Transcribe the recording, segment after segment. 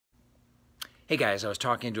Hey guys, I was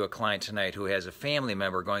talking to a client tonight who has a family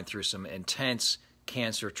member going through some intense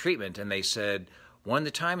cancer treatment, and they said, when the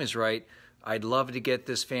time is right, I'd love to get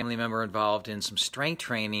this family member involved in some strength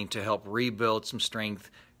training to help rebuild some strength,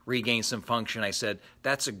 regain some function. I said,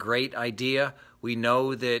 that's a great idea. We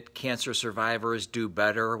know that cancer survivors do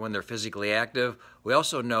better when they're physically active. We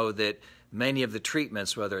also know that many of the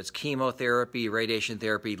treatments, whether it's chemotherapy, radiation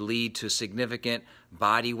therapy, lead to significant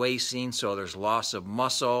body wasting, so there's loss of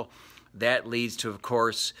muscle. That leads to, of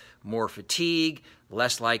course, more fatigue,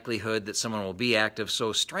 less likelihood that someone will be active.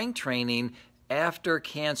 So strength training after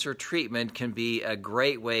cancer treatment can be a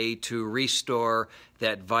great way to restore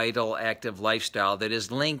that vital, active lifestyle that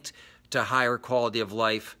is linked to higher quality of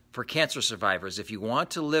life for cancer survivors. If you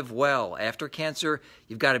want to live well after cancer,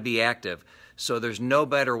 you've got to be active. So there's no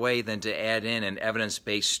better way than to add in an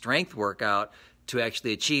evidence-based strength workout to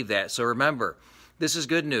actually achieve that. So remember, this is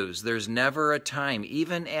good news. There's never a time,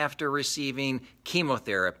 even after receiving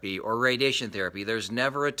chemotherapy or radiation therapy, there's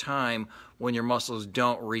never a time when your muscles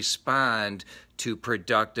don't respond to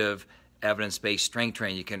productive evidence-based strength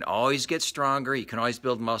training. You can always get stronger, you can always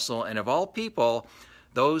build muscle, and of all people,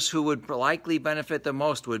 those who would likely benefit the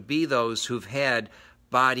most would be those who've had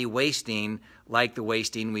body wasting like the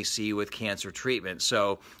wasting we see with cancer treatment.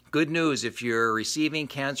 So good news if you're receiving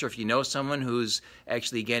cancer, if you know someone who's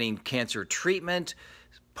actually getting cancer treatment,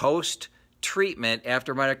 post-treatment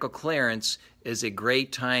after medical clearance is a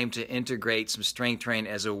great time to integrate some strength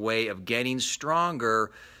training as a way of getting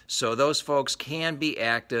stronger so those folks can be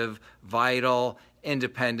active, vital,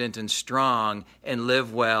 independent, and strong and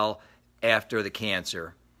live well after the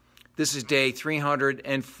cancer. This is day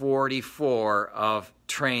 344 of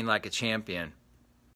Train Like a Champion.